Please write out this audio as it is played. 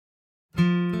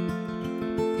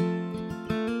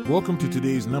Welcome to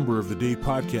today's Number of the Day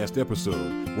podcast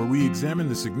episode, where we examine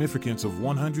the significance of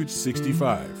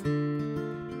 165.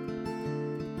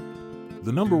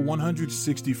 The number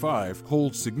 165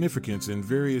 holds significance in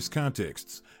various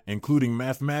contexts, including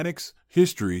mathematics,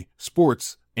 history,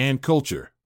 sports, and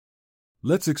culture.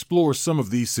 Let's explore some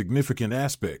of these significant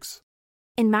aspects.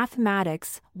 In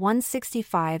mathematics,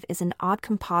 165 is an odd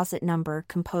composite number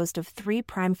composed of three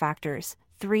prime factors,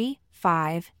 3,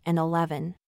 5, and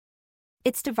 11.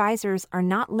 Its divisors are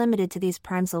not limited to these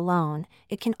primes alone.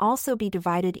 It can also be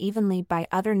divided evenly by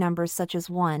other numbers such as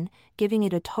 1, giving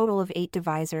it a total of 8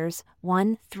 divisors,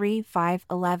 1, 3, 5,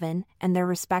 11, and their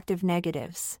respective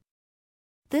negatives.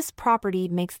 This property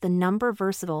makes the number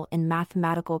versatile in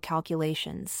mathematical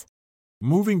calculations.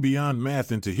 Moving beyond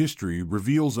math into history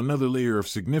reveals another layer of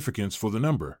significance for the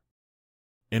number.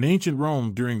 In ancient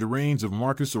Rome during the reigns of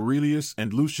Marcus Aurelius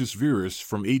and Lucius Verus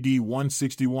from AD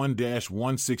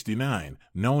 161-169,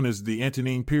 known as the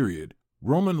Antonine period,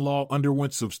 Roman law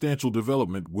underwent substantial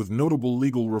development with notable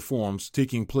legal reforms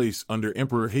taking place under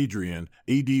Emperor Hadrian,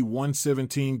 AD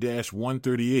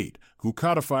 117-138, who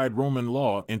codified Roman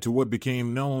law into what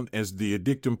became known as the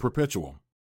Edictum Perpetuum.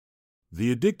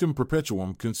 The Edictum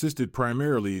Perpetuum consisted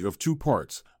primarily of two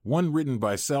parts, one written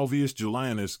by Salvius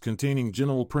Julianus containing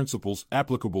general principles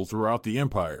applicable throughout the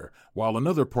empire, while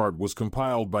another part was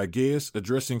compiled by Gaius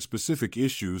addressing specific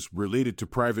issues related to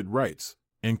private rights,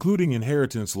 including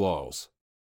inheritance laws.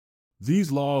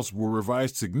 These laws were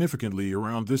revised significantly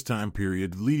around this time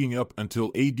period leading up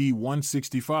until AD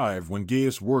 165 when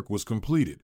Gaius' work was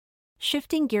completed.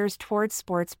 Shifting gears towards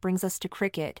sports brings us to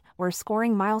cricket, where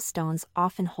scoring milestones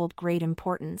often hold great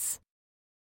importance.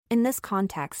 In this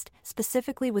context,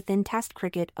 specifically within Test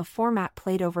cricket, a format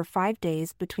played over 5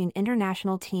 days between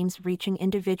international teams reaching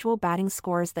individual batting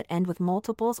scores that end with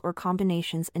multiples or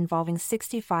combinations involving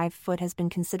 65 foot has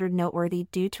been considered noteworthy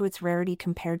due to its rarity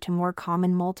compared to more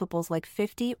common multiples like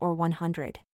 50 or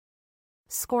 100.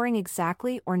 Scoring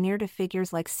exactly or near to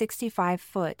figures like 65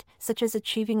 foot, such as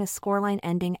achieving a scoreline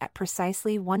ending at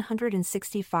precisely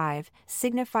 165,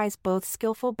 signifies both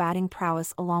skillful batting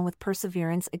prowess along with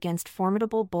perseverance against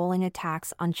formidable bowling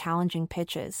attacks on challenging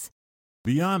pitches.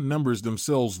 Beyond numbers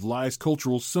themselves lies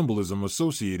cultural symbolism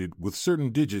associated with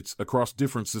certain digits across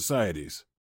different societies.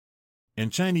 In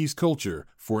Chinese culture,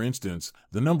 for instance,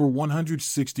 the number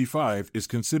 165 is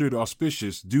considered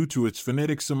auspicious due to its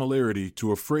phonetic similarity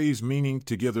to a phrase meaning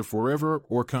together forever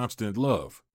or constant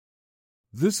love.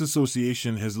 This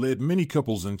association has led many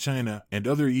couples in China and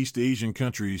other East Asian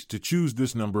countries to choose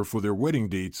this number for their wedding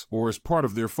dates or as part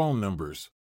of their phone numbers.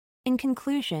 In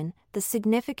conclusion, the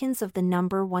significance of the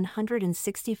number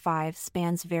 165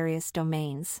 spans various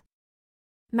domains.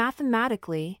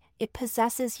 Mathematically, it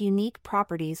possesses unique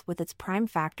properties with its prime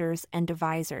factors and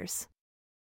divisors.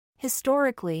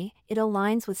 Historically, it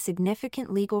aligns with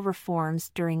significant legal reforms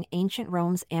during ancient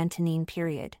Rome's Antonine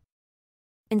period.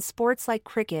 In sports like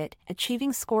cricket,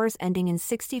 achieving scores ending in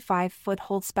 65 foot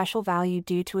holds special value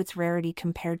due to its rarity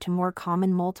compared to more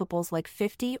common multiples like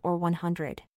 50 or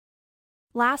 100.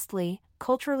 Lastly,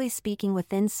 culturally speaking,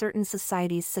 within certain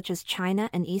societies such as China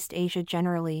and East Asia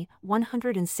generally,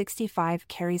 165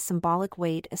 carries symbolic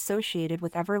weight associated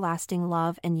with everlasting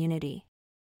love and unity.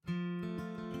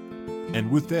 And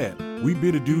with that, we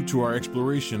bid adieu to our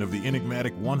exploration of the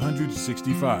enigmatic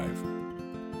 165.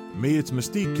 May its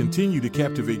mystique continue to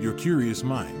captivate your curious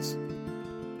minds.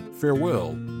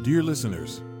 Farewell, dear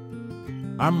listeners.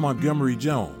 I'm Montgomery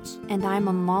Jones. And I'm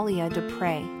Amalia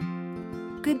Dupre.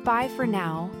 Goodbye for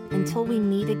now, until we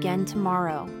meet again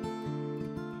tomorrow.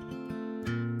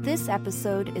 This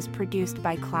episode is produced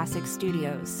by Classic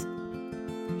Studios.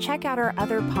 Check out our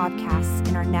other podcasts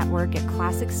in our network at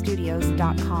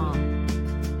classicstudios.com.